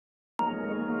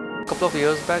couple of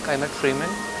years back I met Freeman,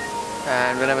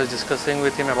 and when I was discussing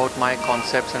with him about my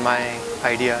concepts and my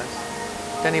ideas,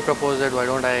 then he proposed that why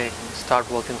don't I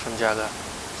start working from Jaaga.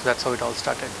 So that's how it all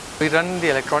started. We run the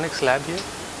electronics lab here.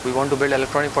 We want to build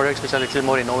electronic products which are a little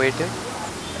more innovative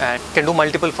and can do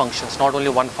multiple functions, not only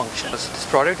one function. This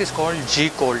product is called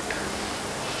G-Colt.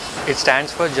 It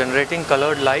stands for Generating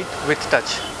Colored Light with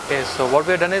Touch. Okay, so what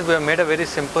we have done is we have made a very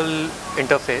simple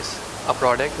interface, a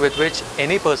product with which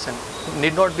any person,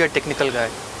 need not be a technical guy,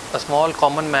 a small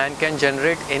common man can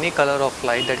generate any color of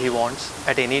light that he wants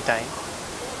at any time,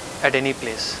 at any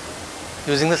place,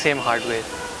 using the same hardware.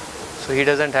 So he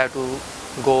doesn't have to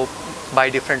go buy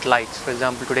different lights. For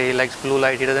example, today he likes blue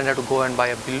light, he doesn't have to go and buy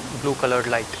a blue colored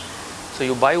light. So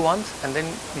you buy once and then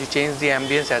you change the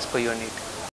ambience as per your need.